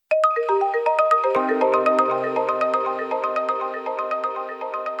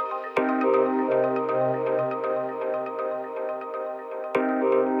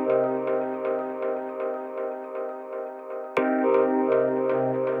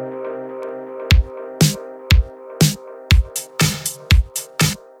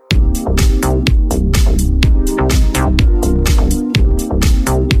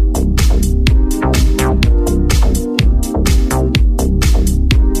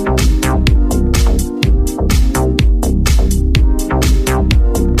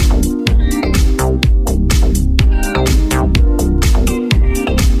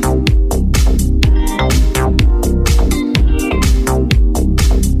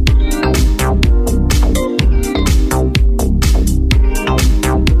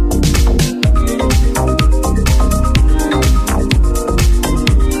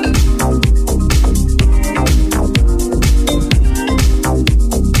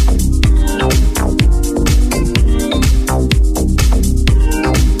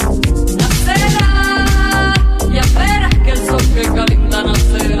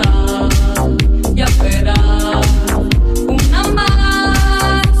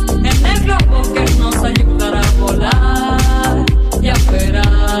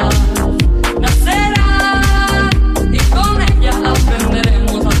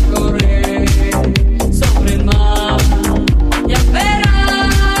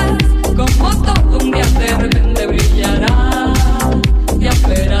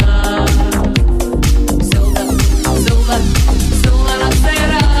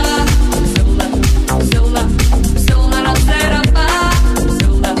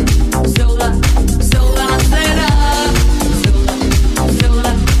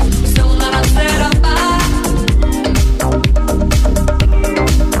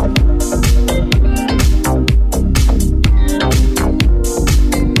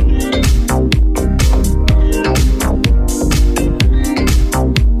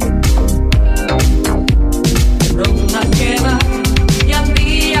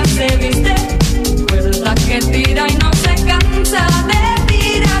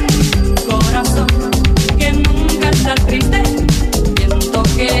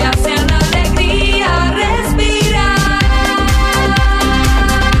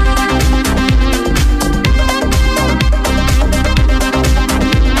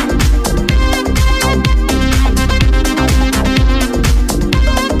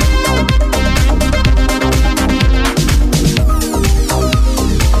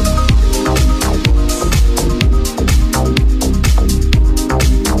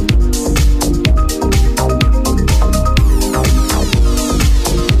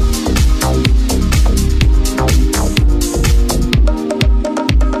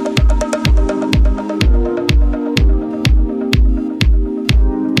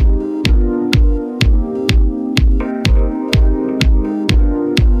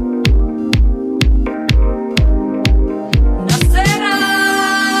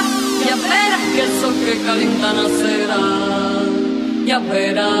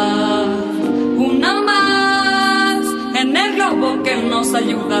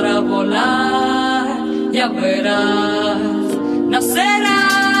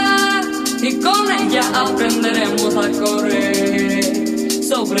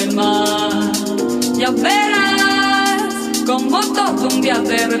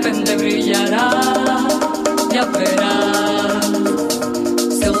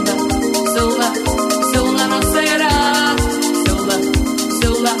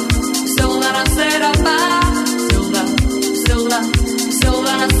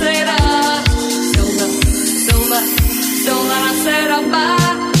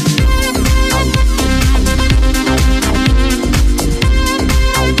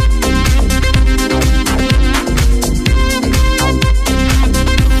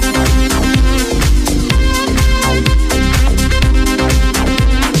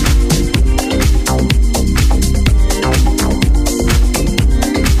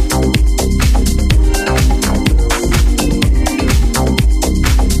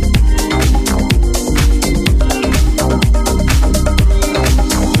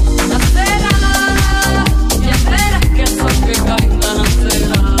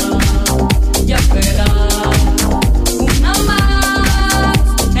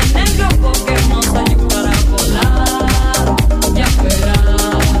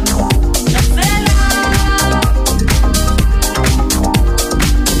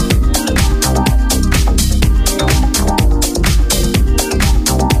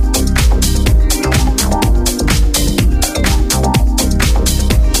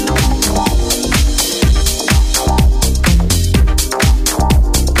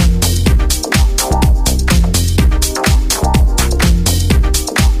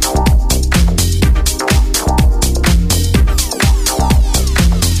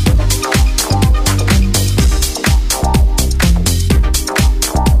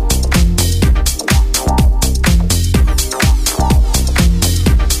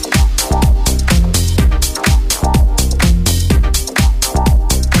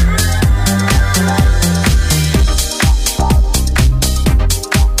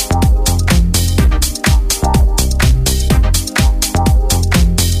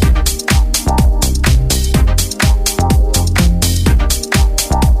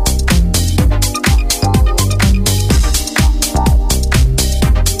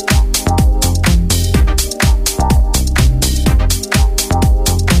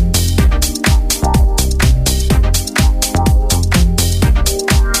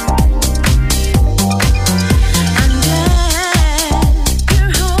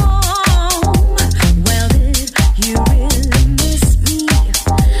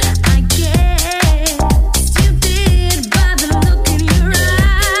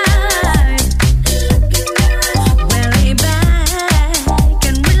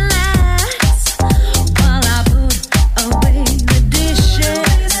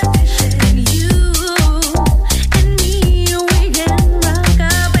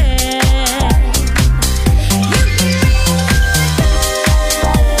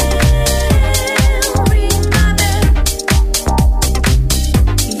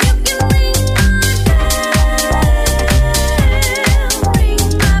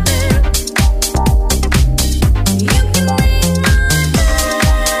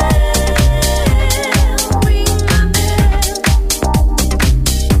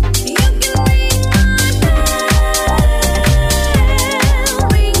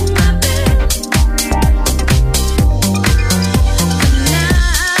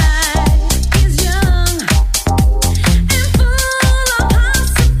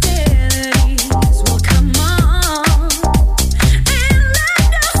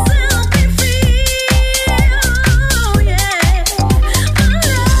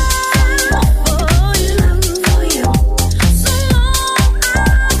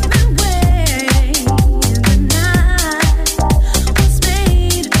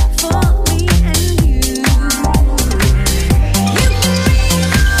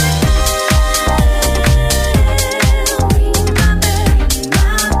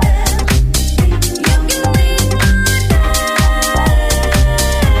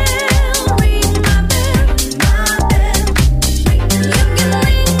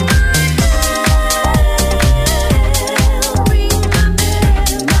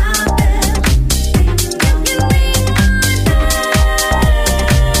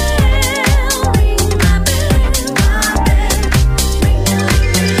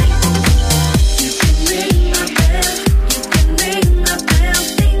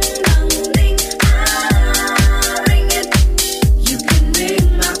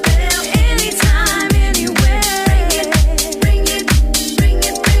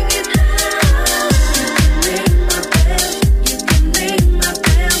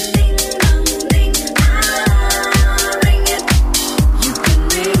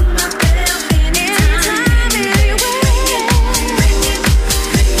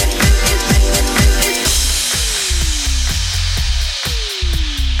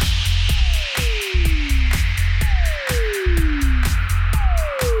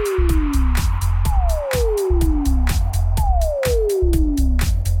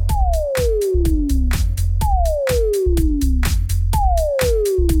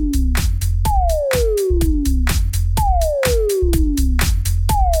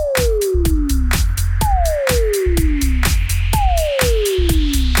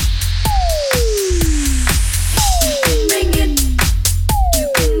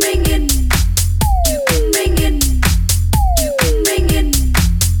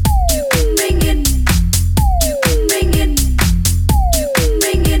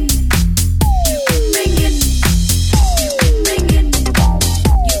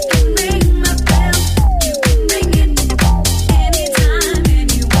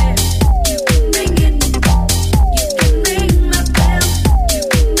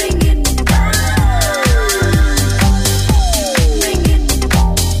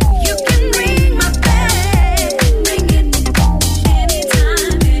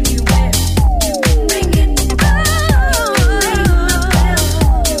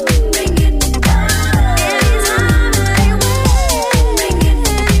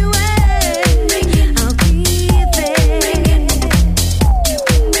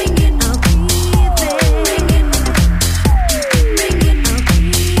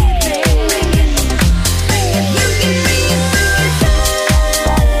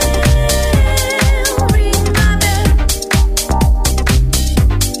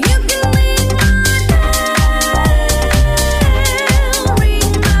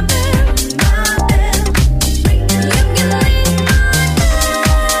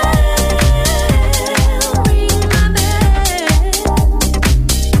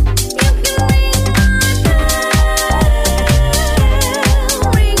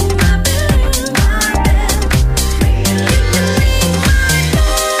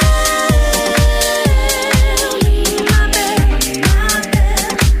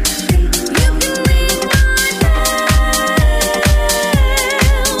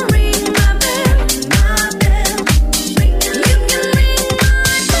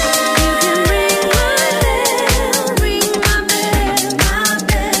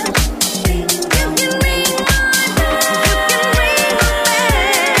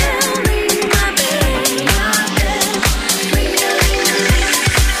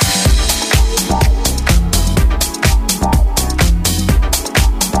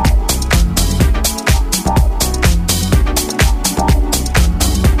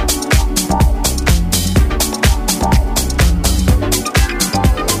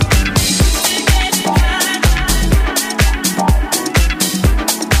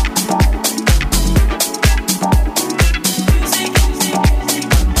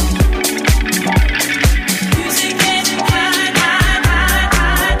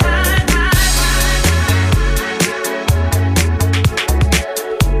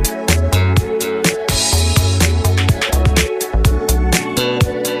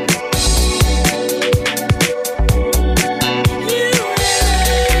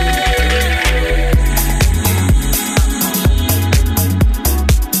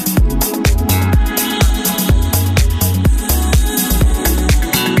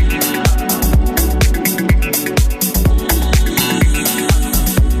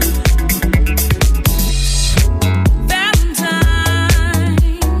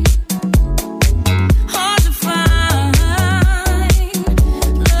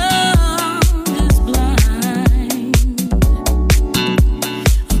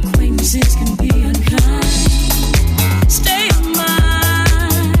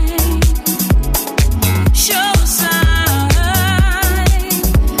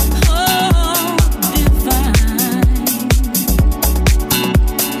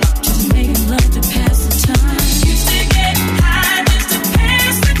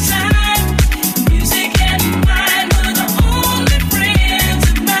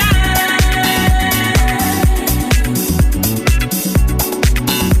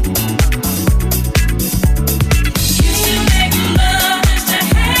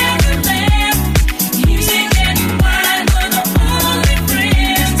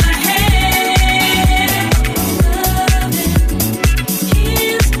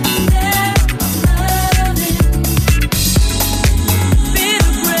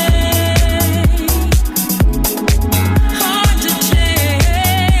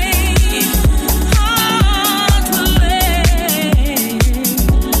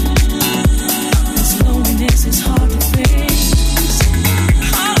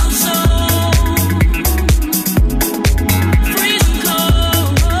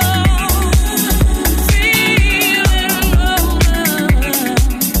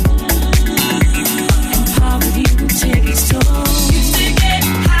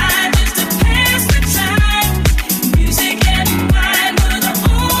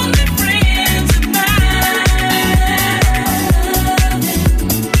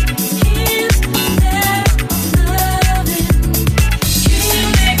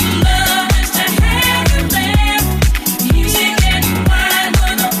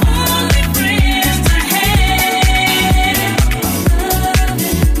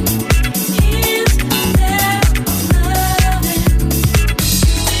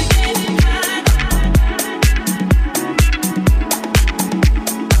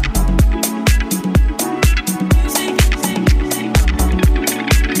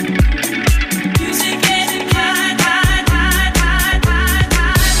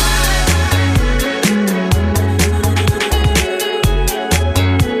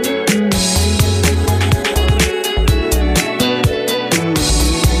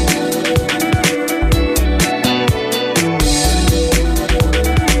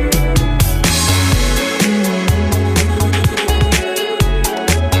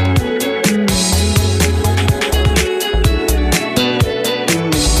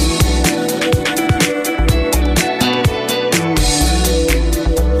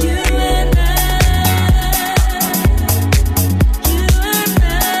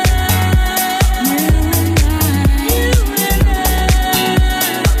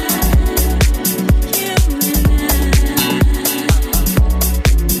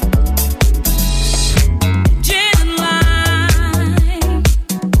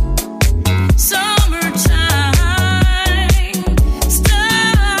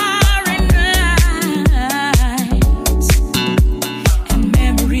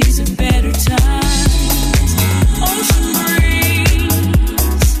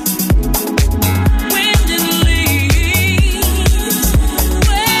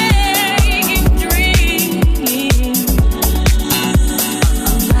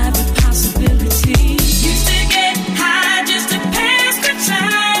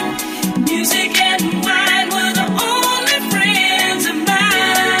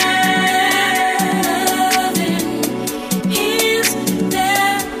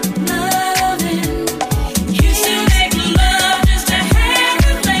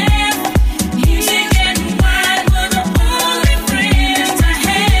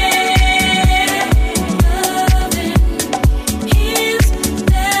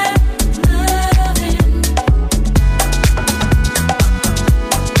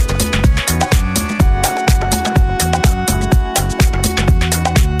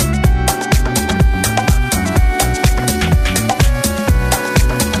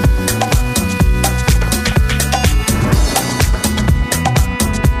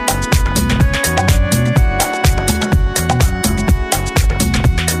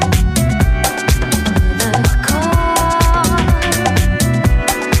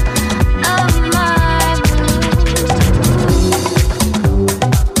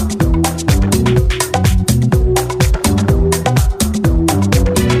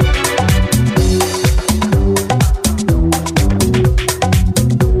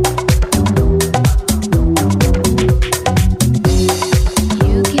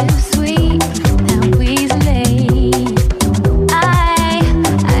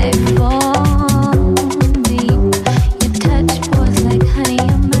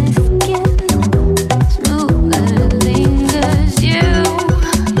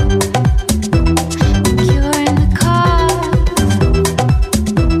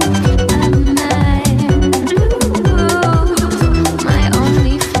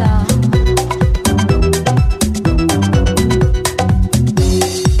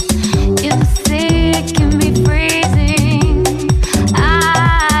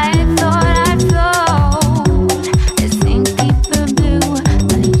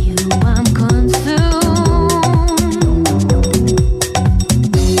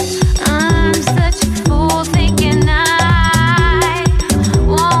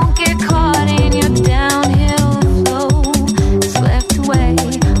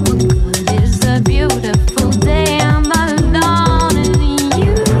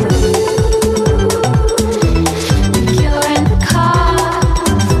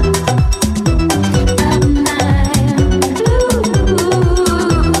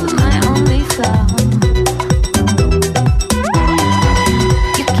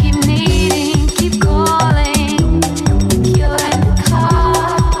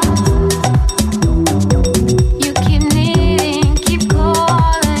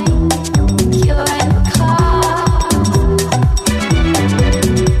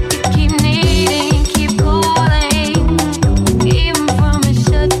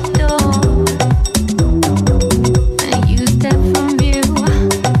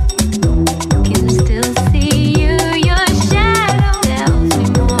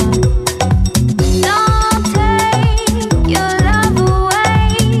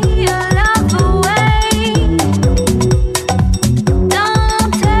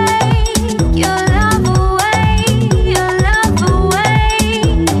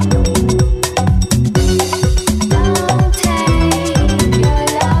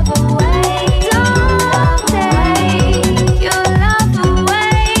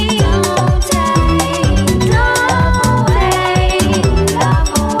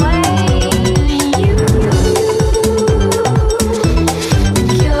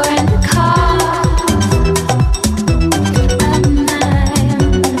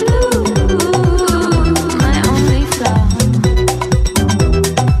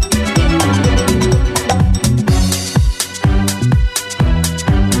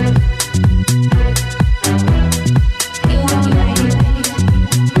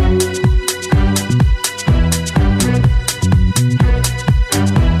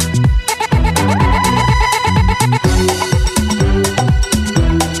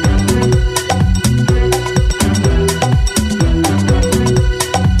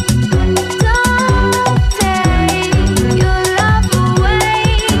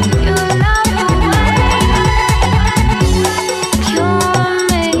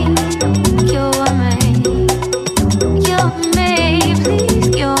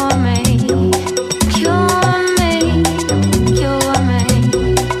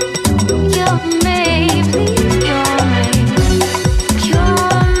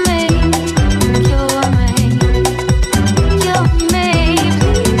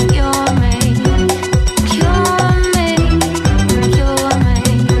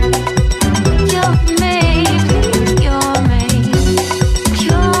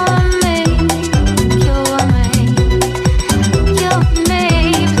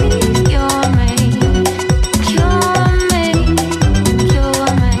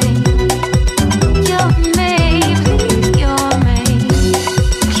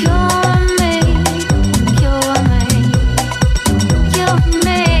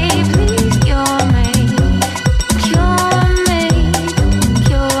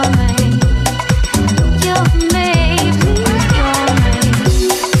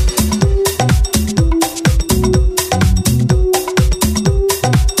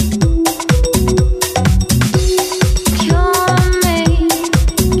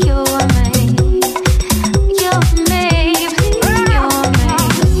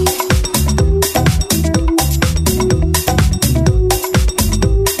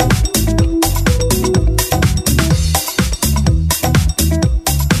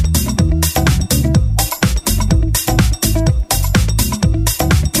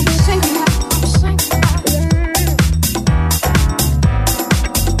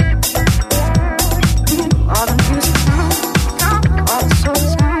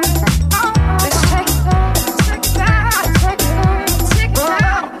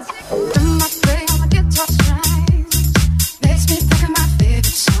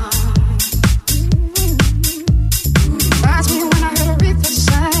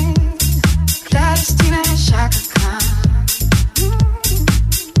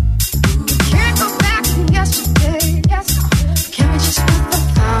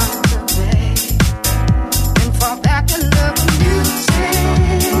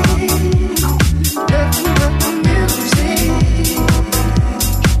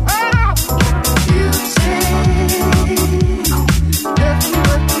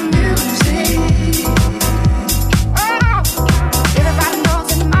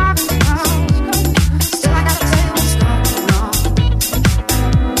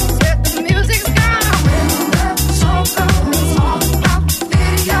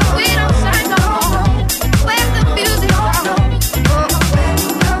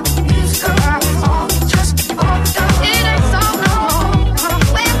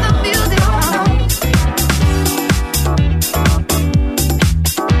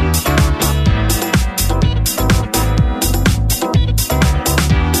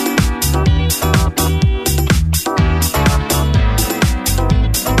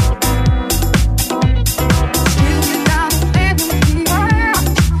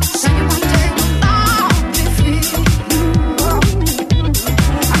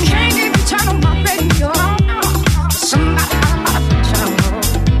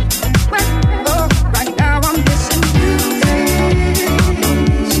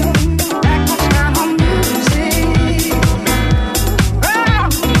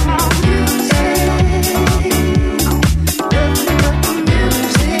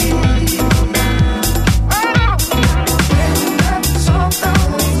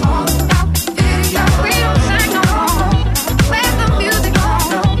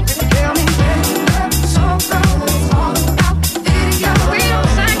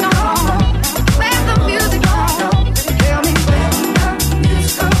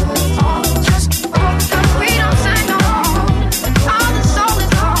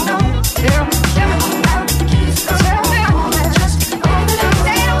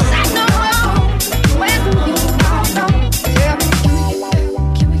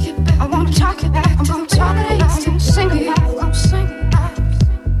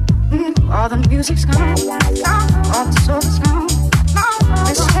All the music's gone, all the soul is gone.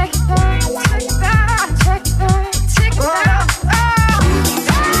 Let's take it back, take it back, take it back, take it back.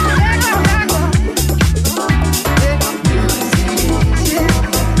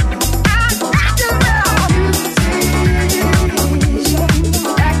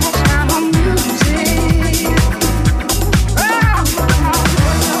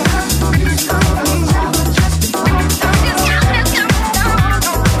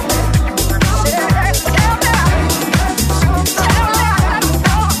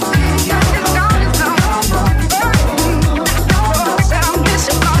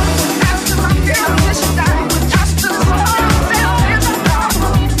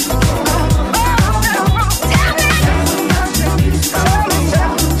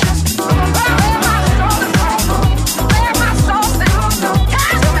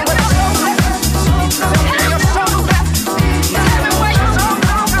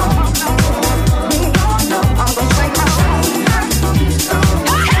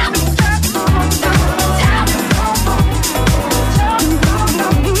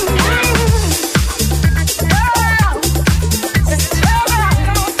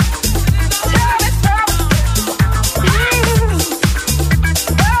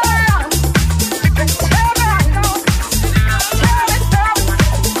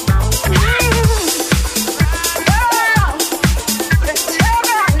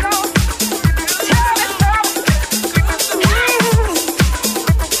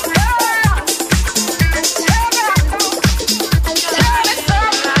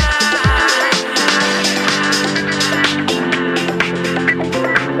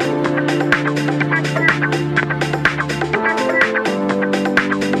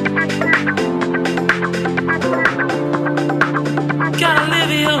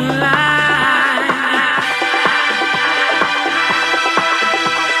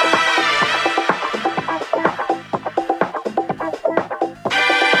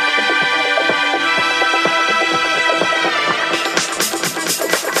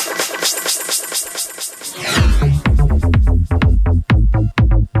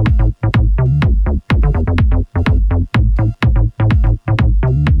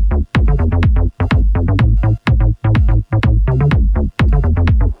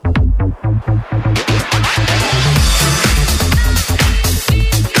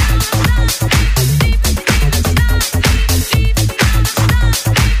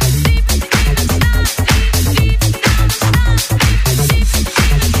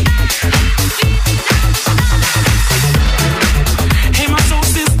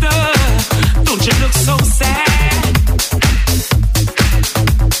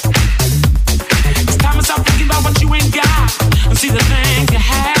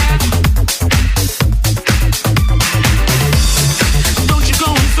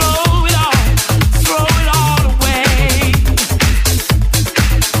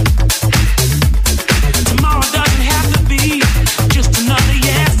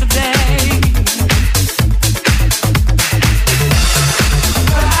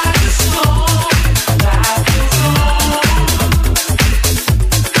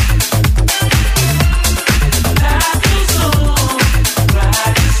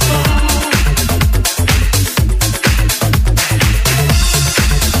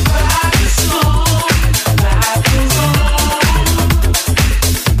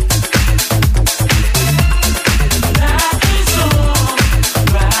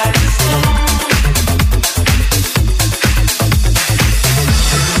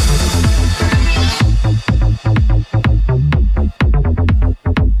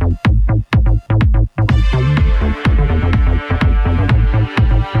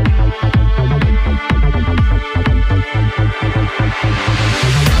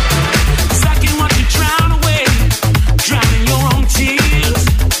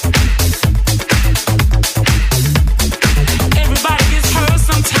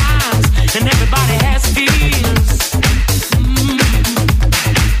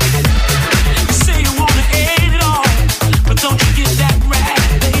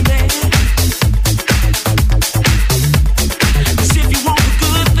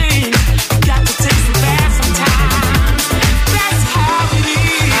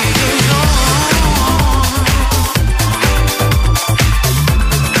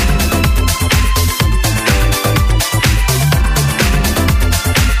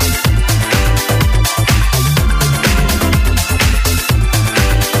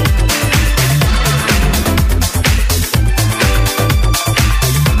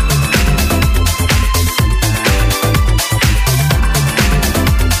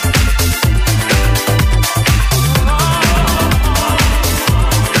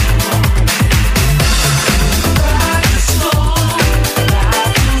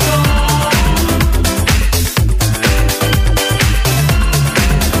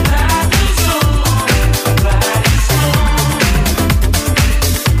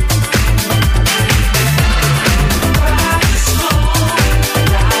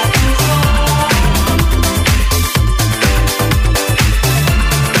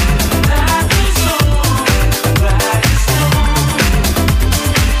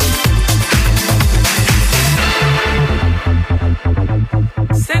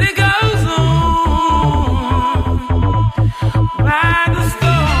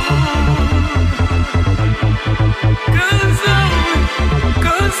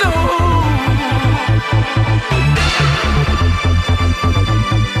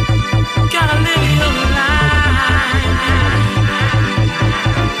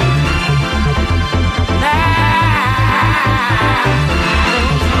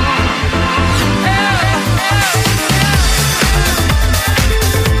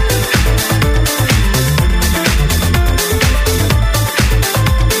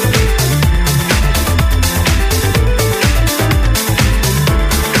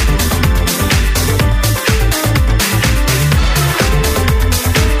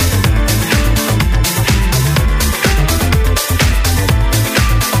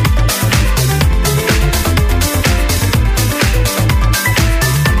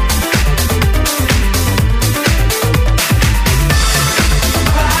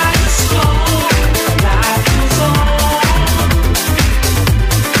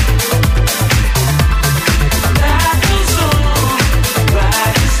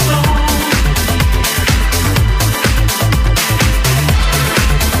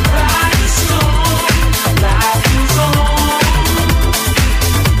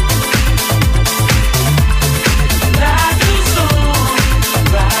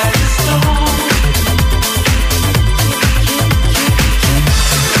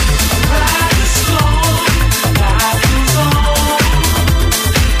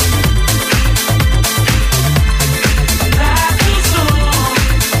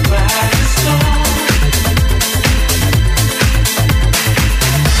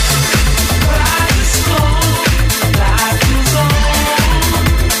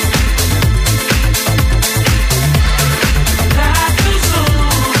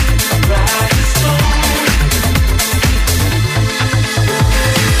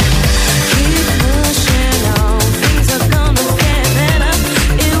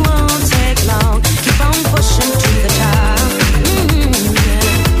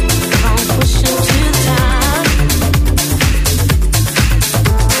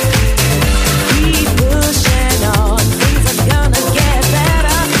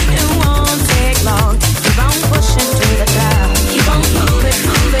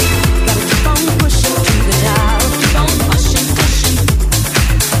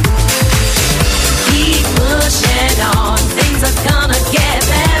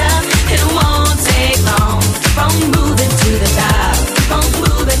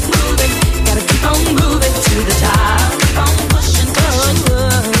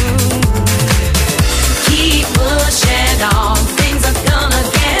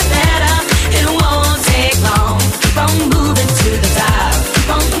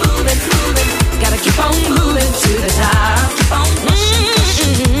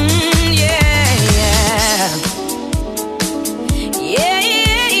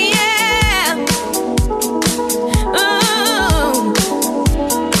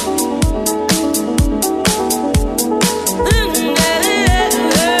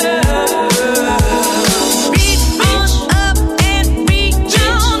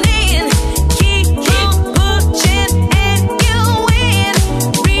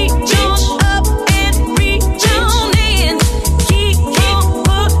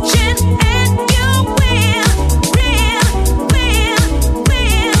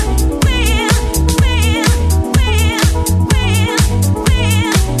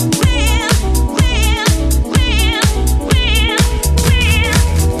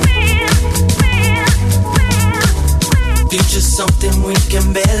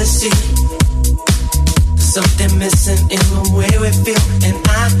 we feel, and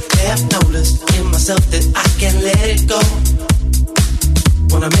I have noticed in myself that I can't let it go.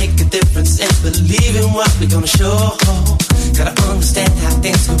 Wanna make a difference and believe in what we're gonna show. Gotta understand how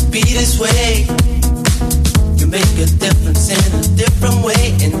things could be this way. You make a difference in a different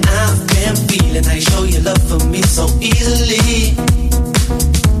way, and I've been feeling how you show your love for me so easily.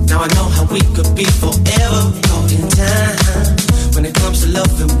 Now I know how we could be forever caught in time. When it comes to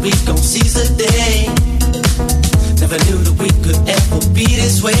love, and we gon' seize the day. Never knew that we could ever be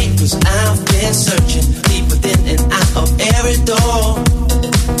this way, 'cause I've been searching deep within and out of every door.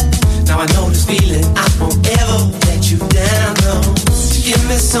 Now I know this feeling, I won't ever let you down, no. Give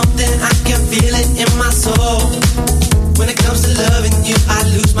me something, I can feel it in my soul. When it comes to loving you, I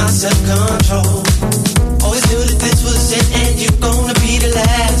lose my self-control. Always knew that this was it, and you're gonna be the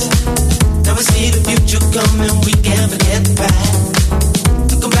last. Never see the future coming, we can't forget the past.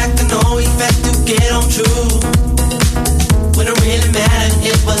 Looking back, I know we had to get on true. When it really mattered,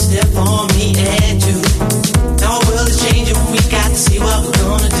 it was there for me and you. Now our world is changing, we got to see what we're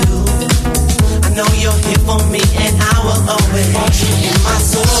gonna do. I know you're here for me, and I will always want you in my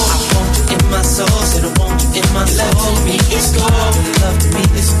soul. I want you in my soul, said I want you in my soul. Love to me is gold, love to me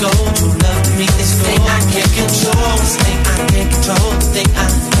is gold, true love to me is gold. Thing I can't control, this thing I can't control, the thing I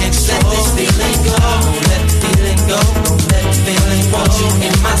can't control. Let this feeling go, don't let the feeling go, don't let the feeling go. Want you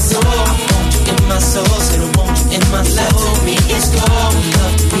in my soul, I want you in my soul, said I want you in my soul. Love to me is gold,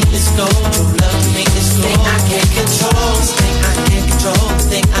 love to me is gold, true love to me is gold. Thing I can't control, this thing I can't control, the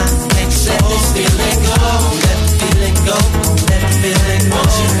thing I can't control. Let this feeling go, let the feeling go, let the feeling go.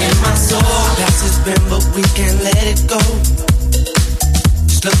 Want you in my soul. Past has been, but we can't let it go.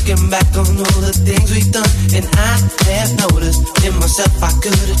 Just looking back on all the things we've done, and I have noticed in myself I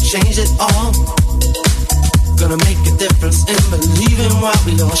could have changed it all. Gonna make a difference and believe in what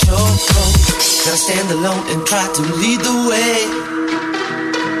we gon' show. Gotta stand alone and try to lead the way.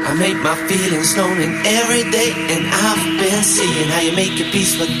 I make my feelings known in every day, and I've been seeing how you make your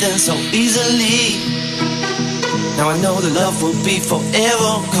peace with them so easily. Now I know the love will be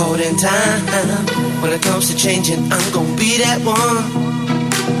forever caught in time. When it comes to changing, I'm gonna be that one.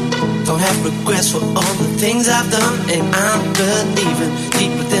 Don't have regrets for all the things I've done, and I'm believing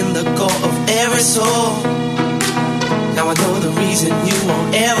deep within the core of every soul. Now I know the reason you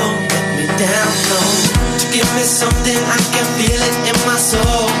won't ever let me down, no. To give me something, I can feel it in my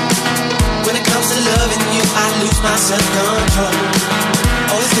soul. When it comes to loving you, I lose my self-control.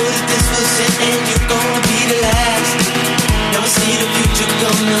 Always knew that this was it, and you're gonna be the last. Never see the future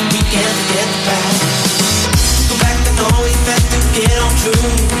coming, we can't forget the past. Go back, I know we had to get on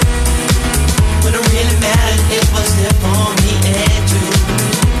true. When it really mattered, it was there for me and you.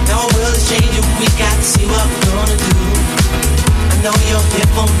 Now our world is changing, we got to see what we're gonna do. I know you're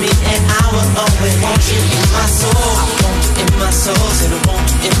here for me, and I will always want you in my soul. I want you in my soul, said I want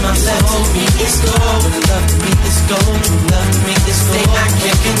you in my soul. Love to me is gold, when love to me is gold, true love to me is gold. Thing I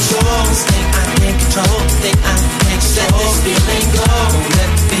can't control, this thing I can't control, thing I can't control. Let this feeling go, don't let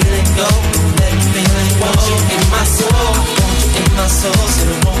the feeling go, don't let the feeling go. Want you in my soul, I want you in my soul, said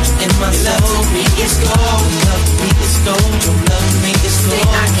I want you in my soul. Love to me is gold, love to me is gold, true love to me is gold. Thing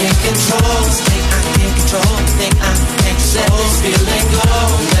I can't control, this thing I can't control, thing I can't control. Let this feeling go,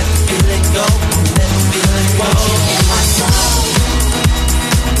 let the feeling go, let the feeling go. Want you in my soul.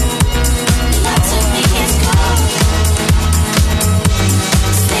 Love to me is gold.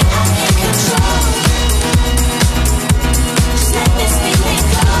 This thing I can't control. Just let this feeling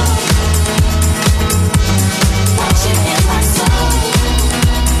go. Want you in my soul.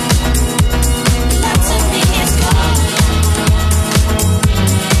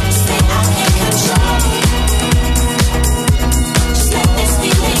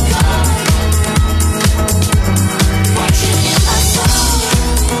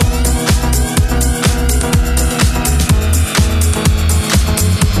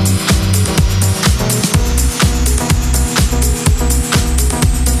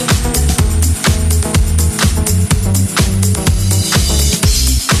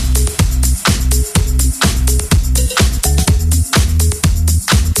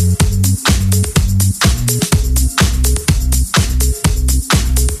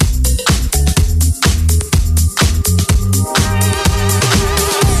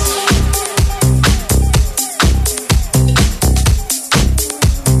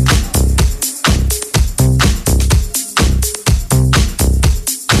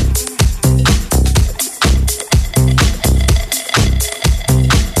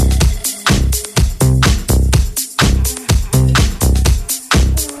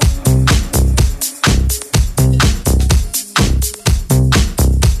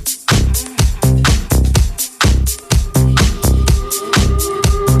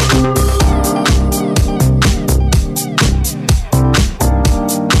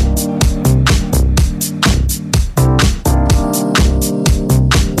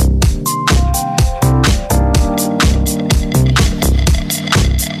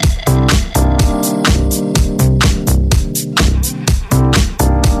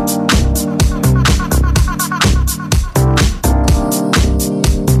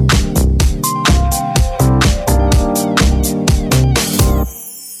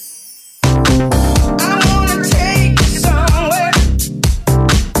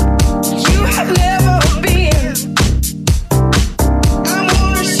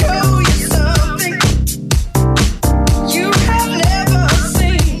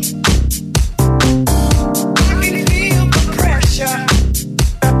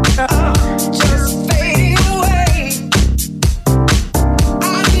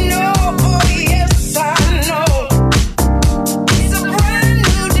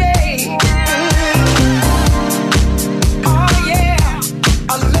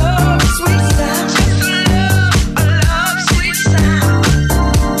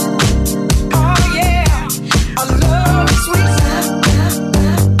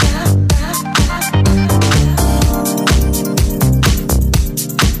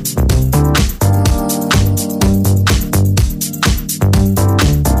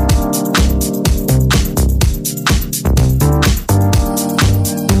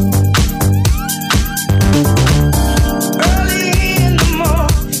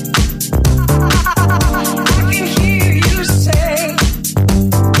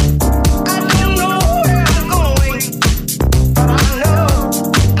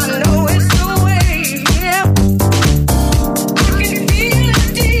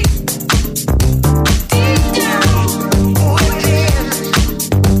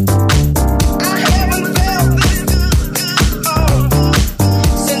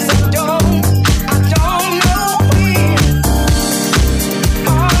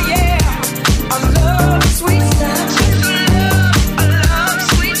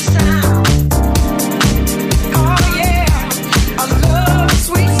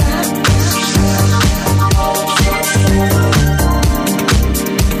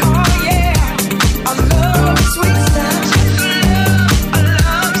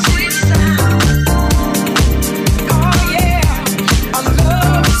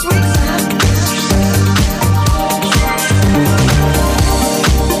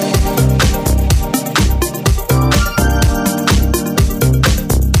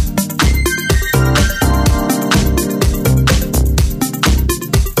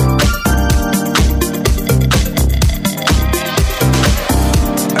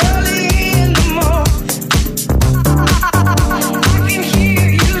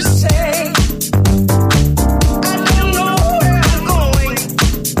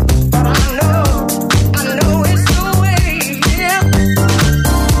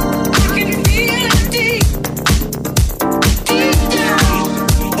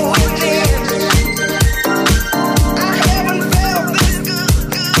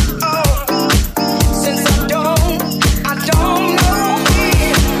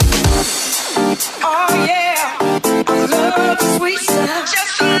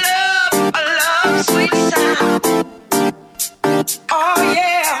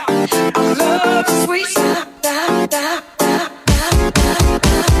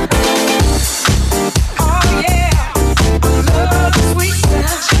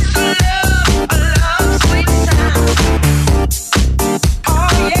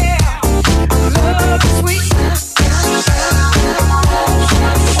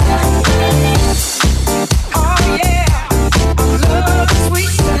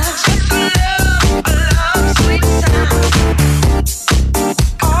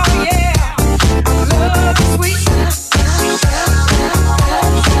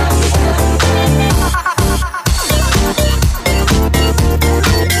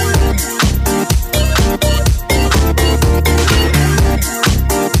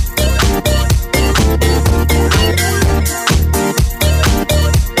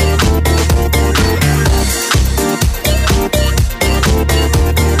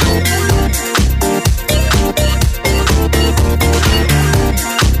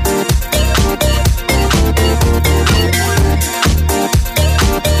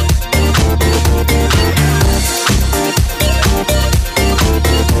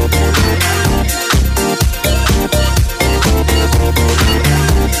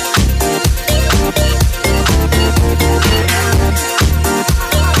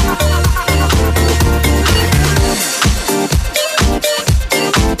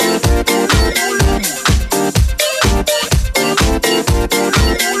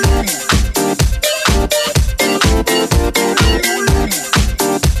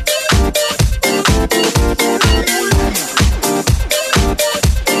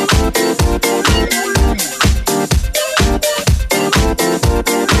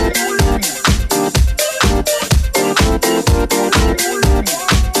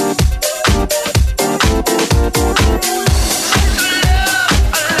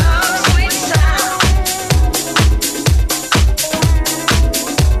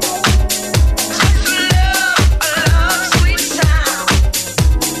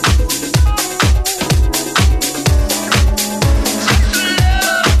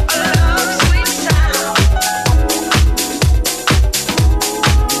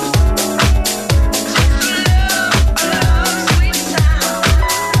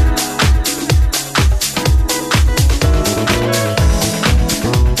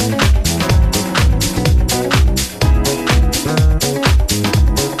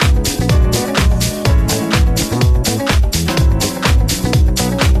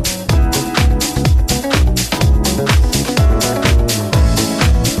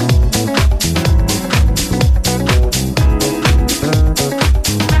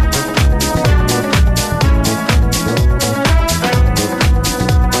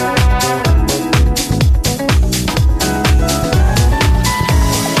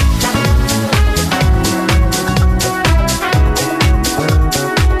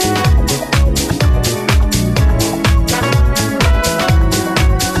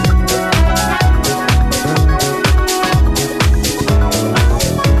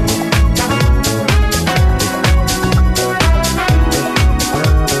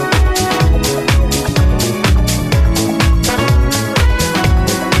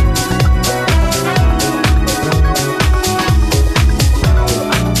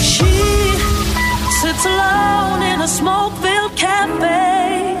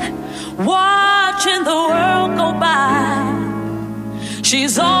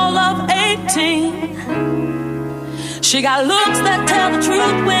 She's all of 18. She got looks that tell the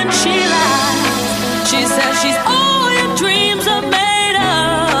truth when she lies. She says she's all your dreams are made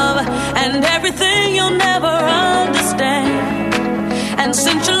of, and everything you'll never understand. And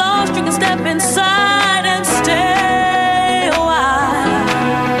since you're lost, you can step inside and stay a while.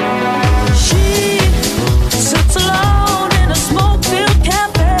 She sits alone in a smoke-filled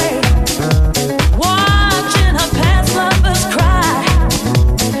cafe, watching her past lovers cry.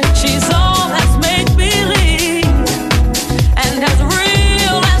 She's all that's make-believe, and as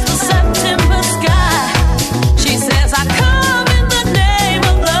real as the September sky. She says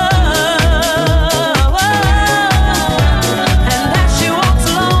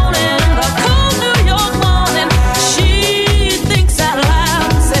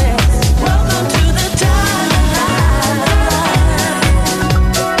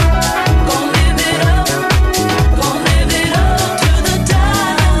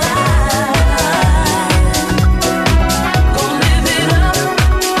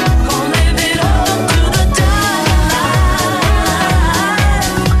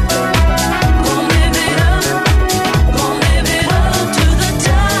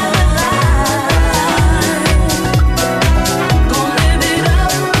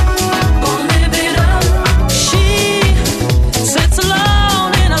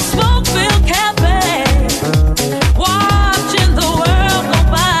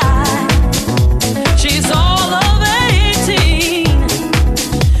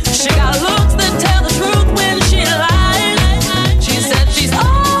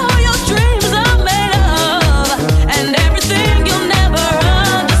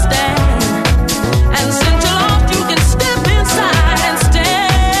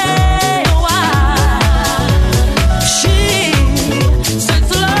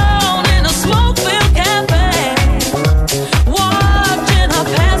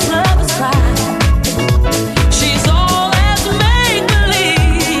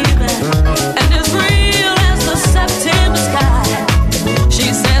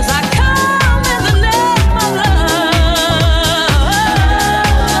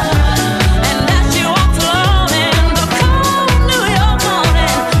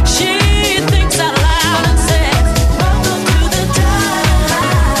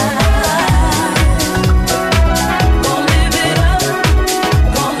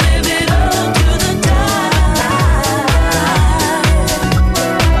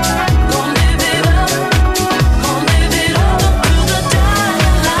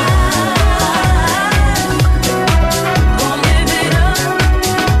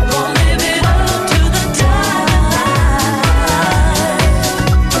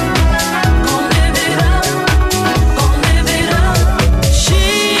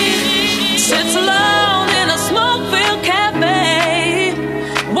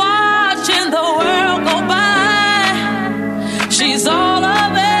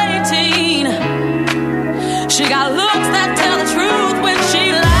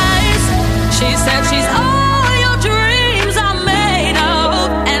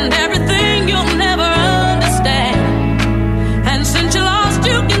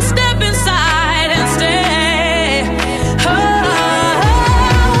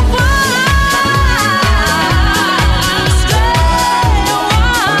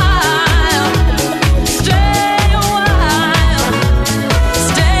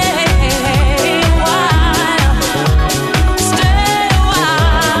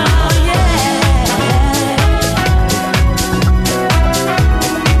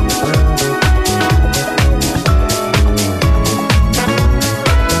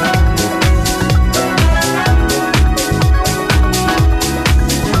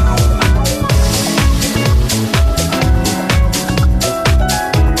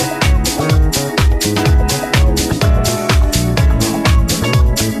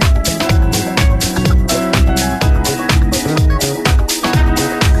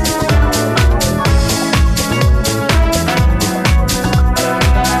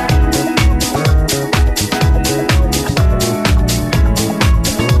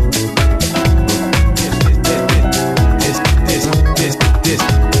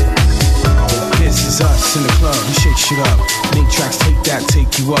shit up. Make tracks, take that, take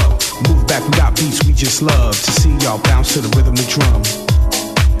you up. Move back, we got beats we just love. To see y'all bounce to the rhythm, the drum.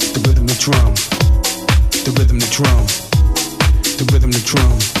 The rhythm, the drum. The rhythm, the drum. The rhythm, the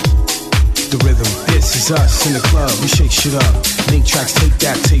drum. The rhythm. This is us in the club, we shake shit up. Make tracks, take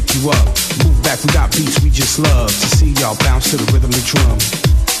that, take you up. Move back, we got beats we just love. To see y'all bounce to the rhythm, the drum.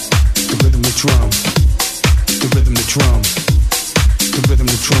 The rhythm, the drum. The rhythm, the drum. The rhythm,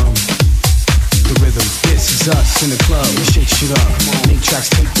 the drum. The rhythm. This is us in the club, we shake shit up. Make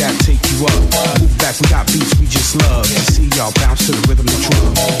tracks, take that, take you up. Move back, we got beats we just love. To see y'all bounce to the rhythm, the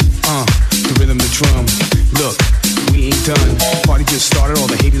drum. The rhythm, the drum. Look, we ain't done. Party just started, all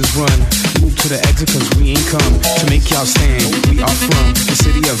the haters run. Move to the exit cause we ain't come to make y'all stand. We are from the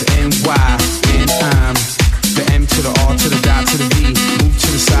city of NY, and I'm the M to the R to the dot to the V. Move to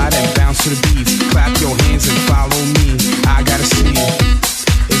the side and bounce to the beat. Clap your hands and follow me. I gotta see,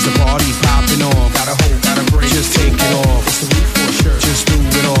 is the party popping off? Gotta hold, gotta break, just take it off. It's the week for sure, just do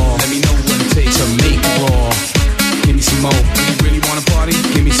it all. Let me know what it takes to make it raw. Give me some more. Do you really wanna party?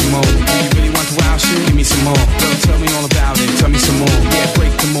 Give me some more. Do you really want the wild shit? Give me some more. Girl, tell me all about it. Tell me some more. Yeah,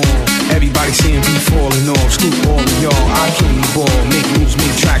 break them all. Everybody saying we falling off. Scoop all of y'all. I kill the ball. Make moves,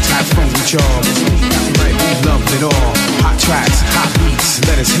 make tracks, have fun with y'all. This week got me right. We love it all. Hot tracks, hot beats.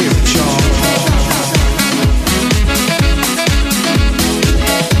 Let us hear it, y'all.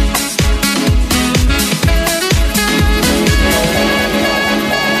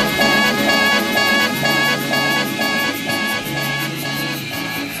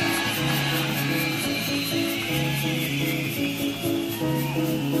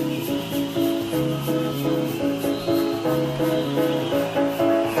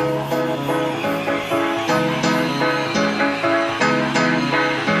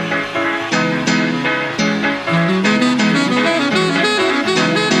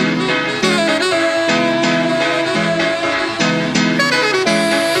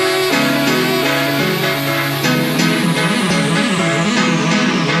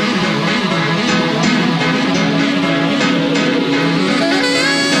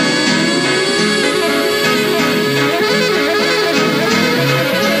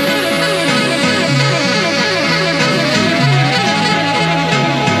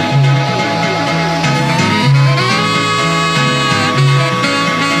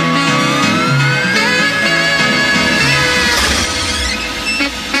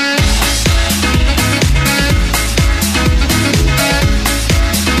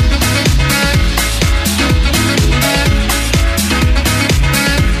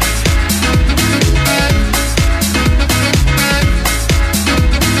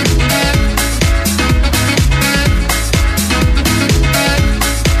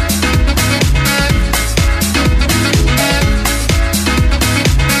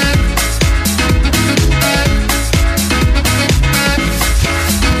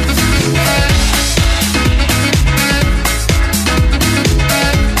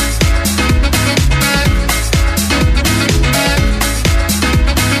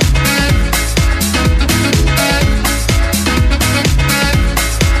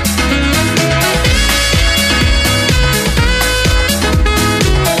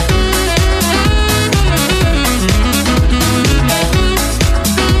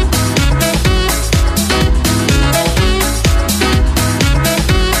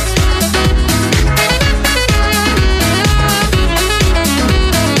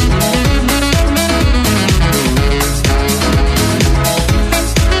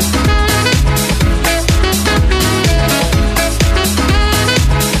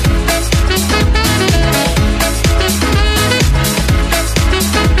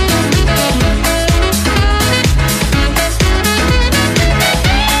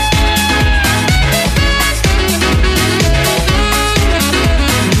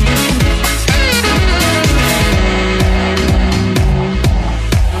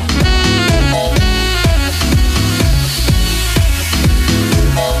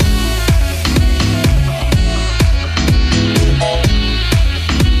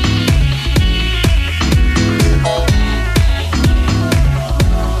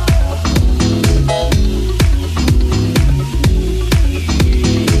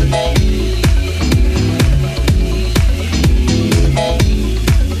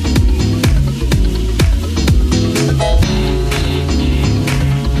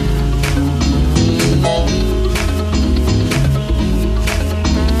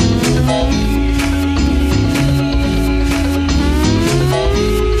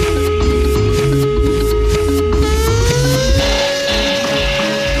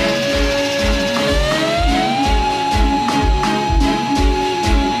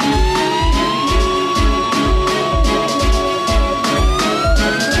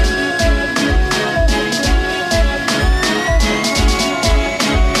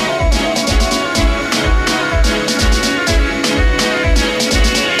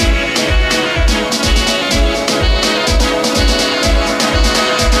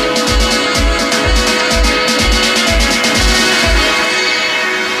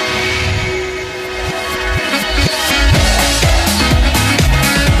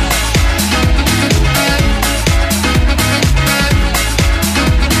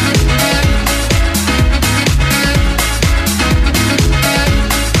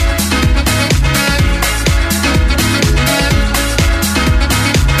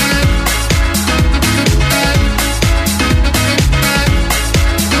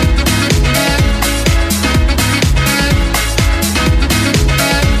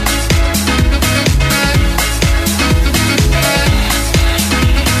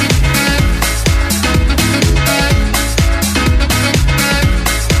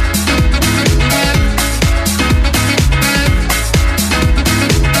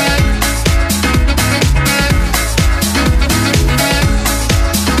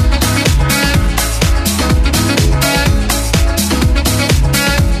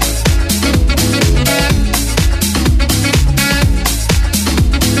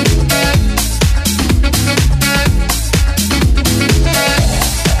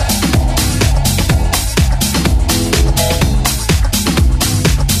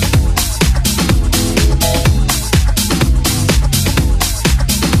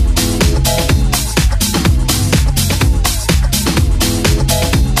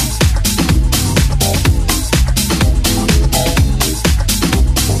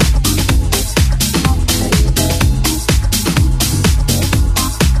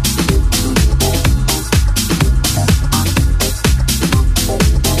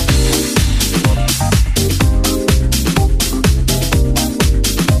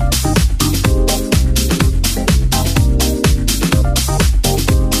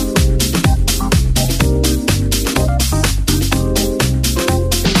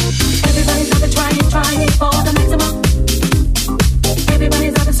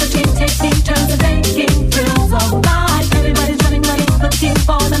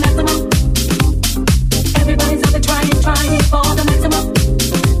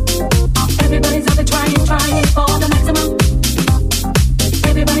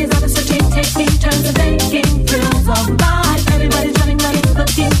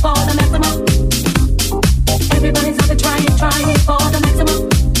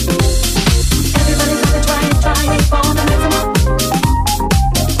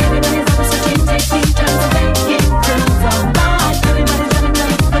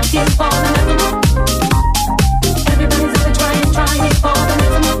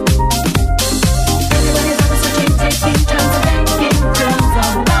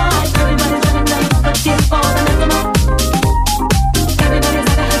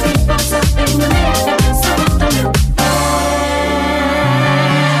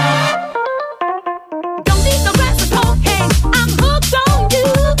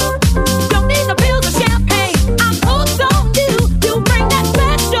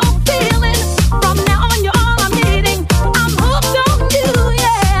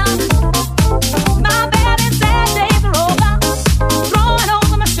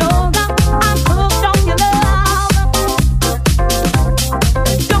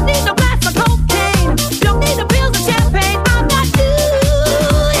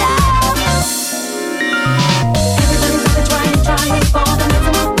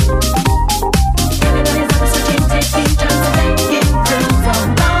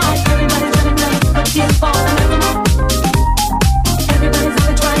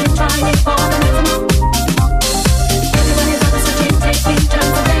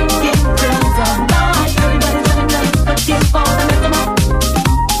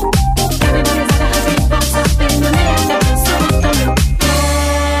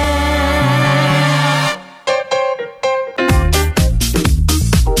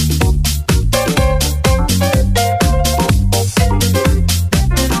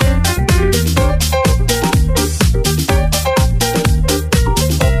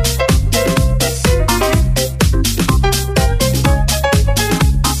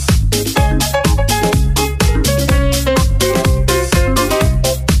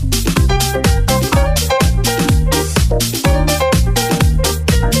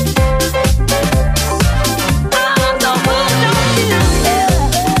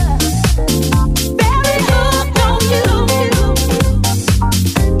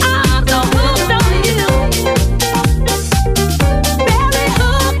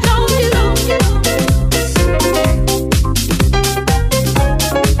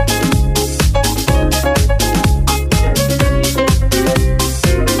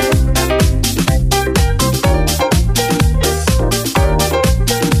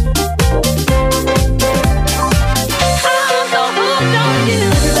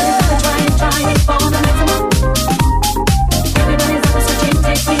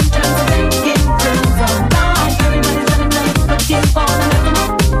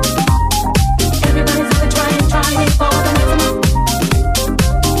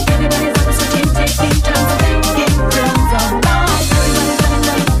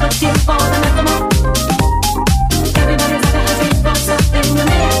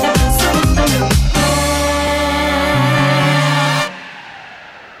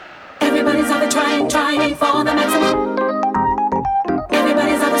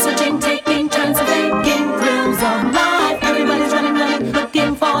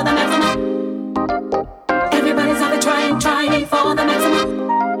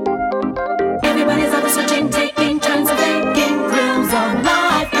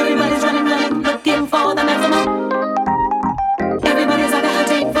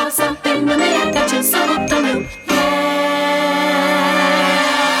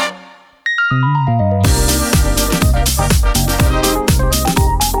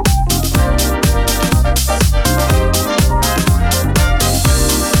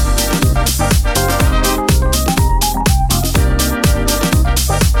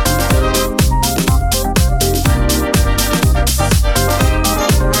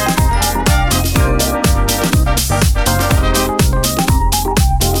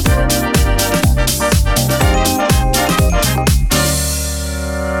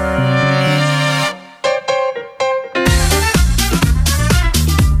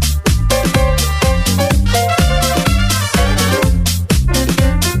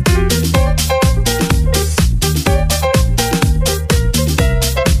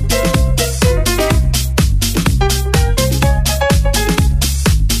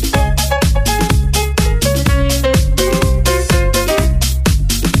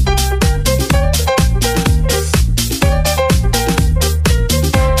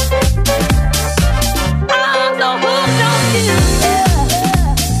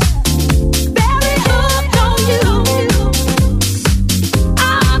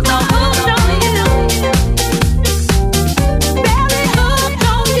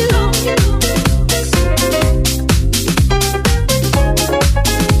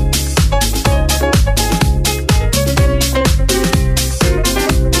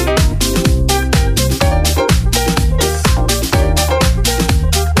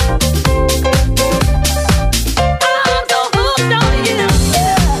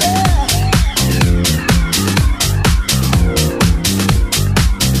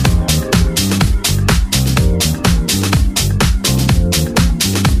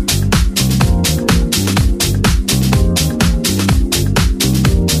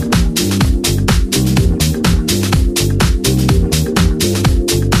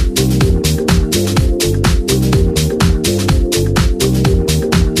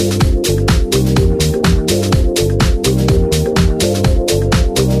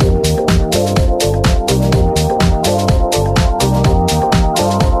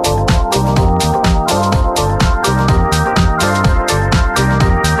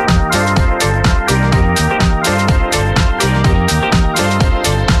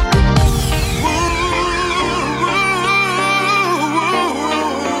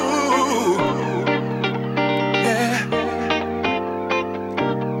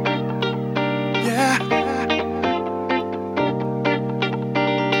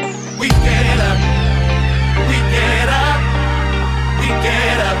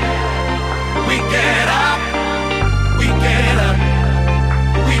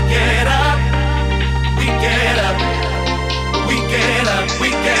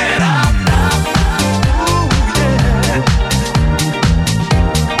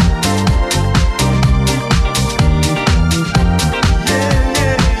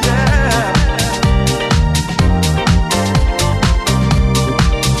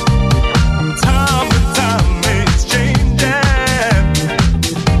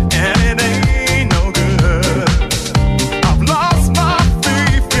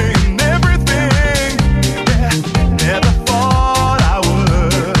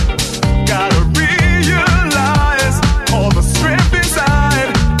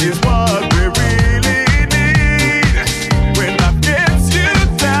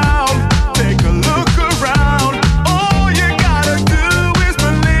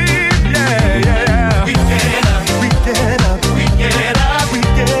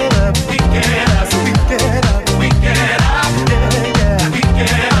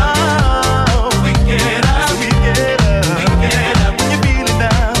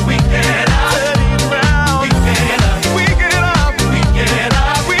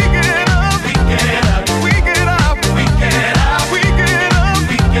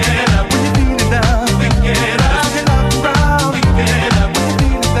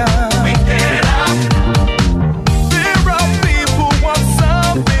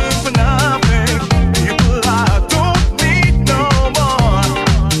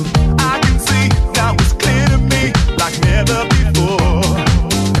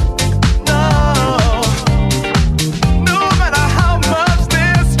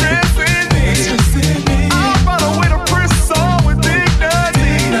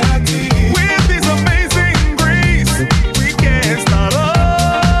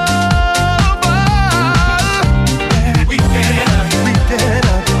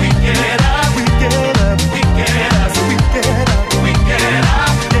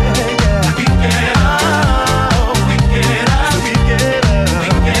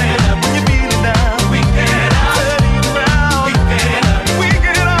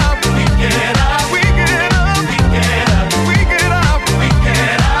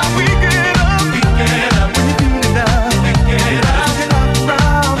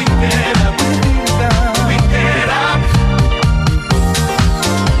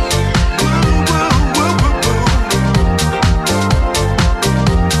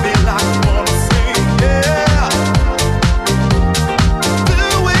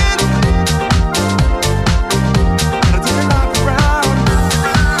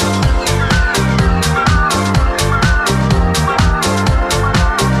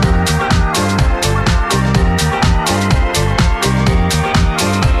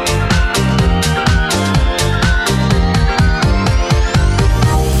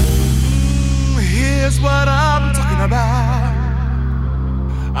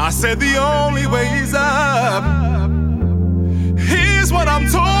 said the only way is up. Here's what I'm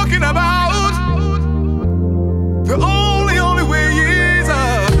talking about. The only way is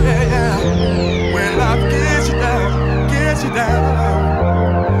up. Yeah, yeah. When life gets you down, gets you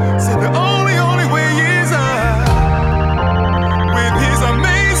down. Said the only way is up. With His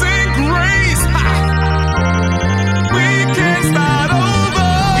amazing grace, we can start over.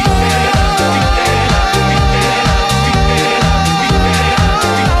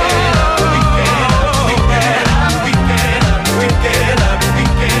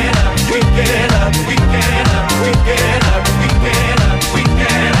 We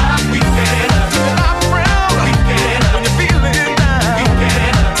get up.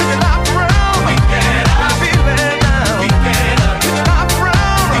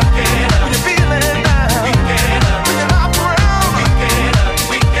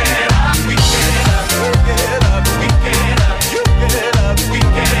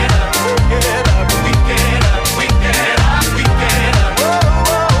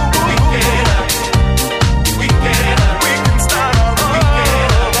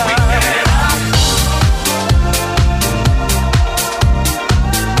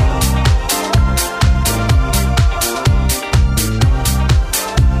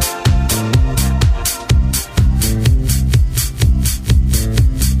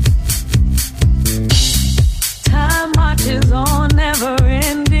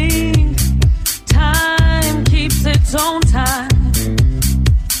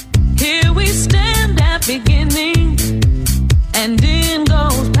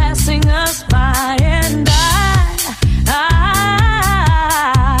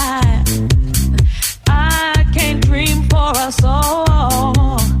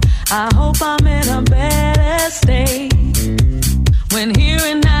 when here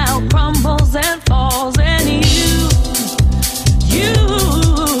and now crumbles and falls, and you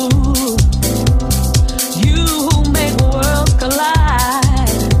who make worlds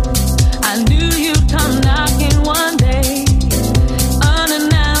collide. I knew you'd come knocking one day,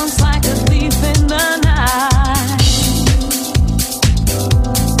 unannounced like a thief in the night.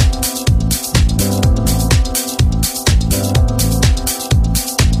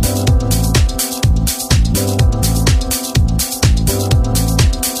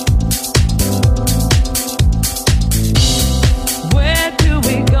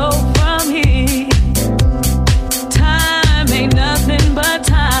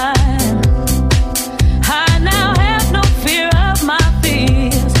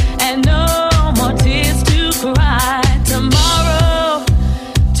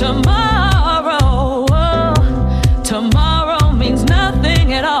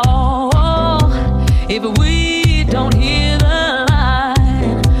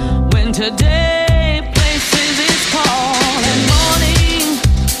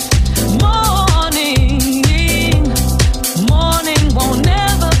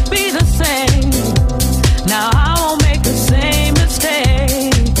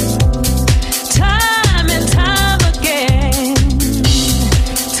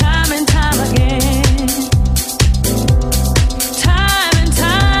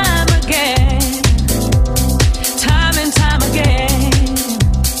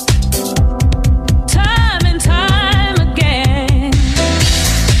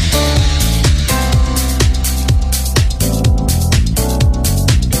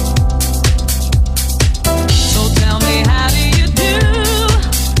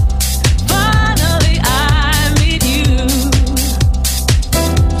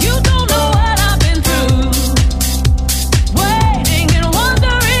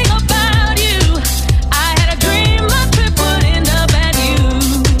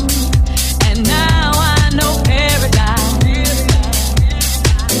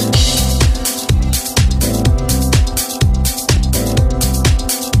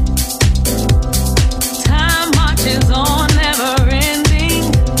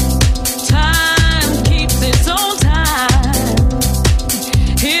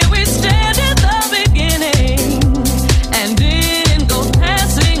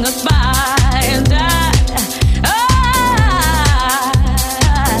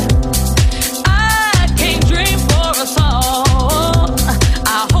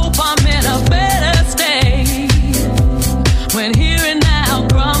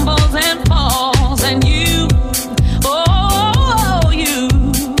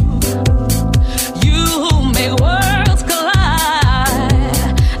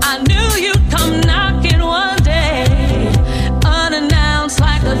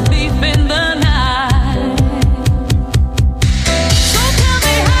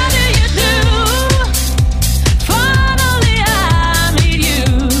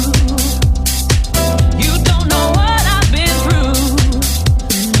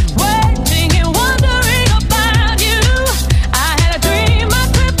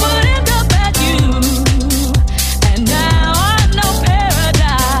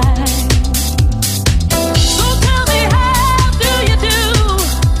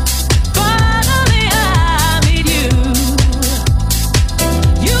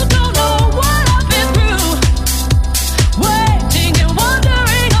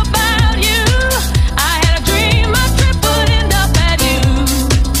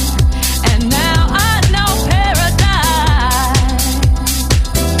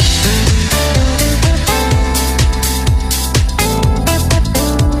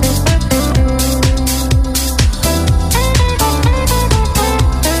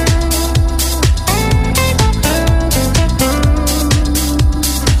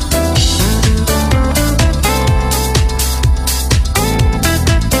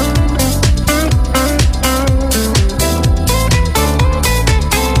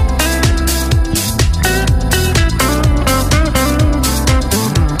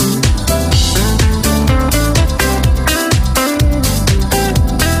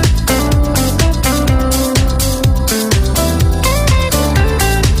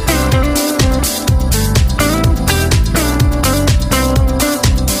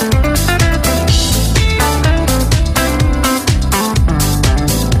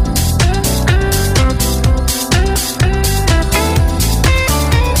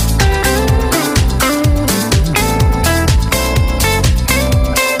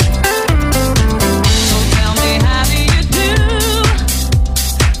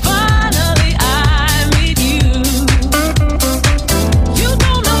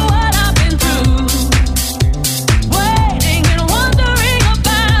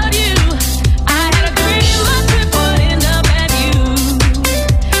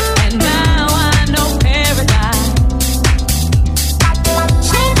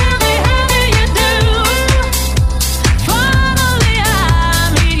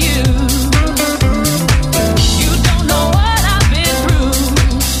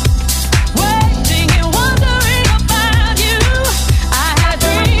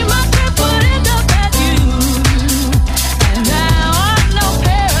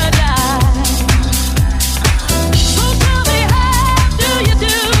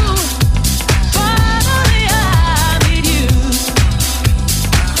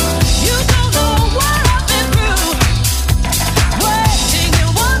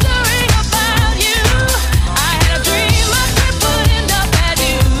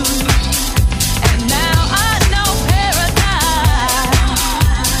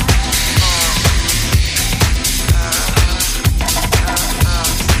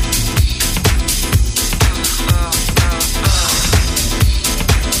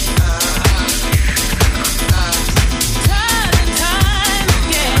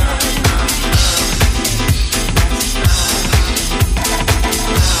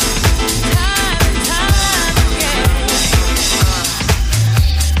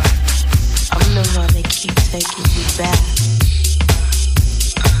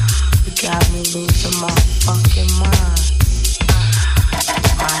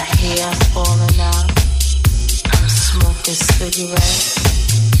 Should you rest?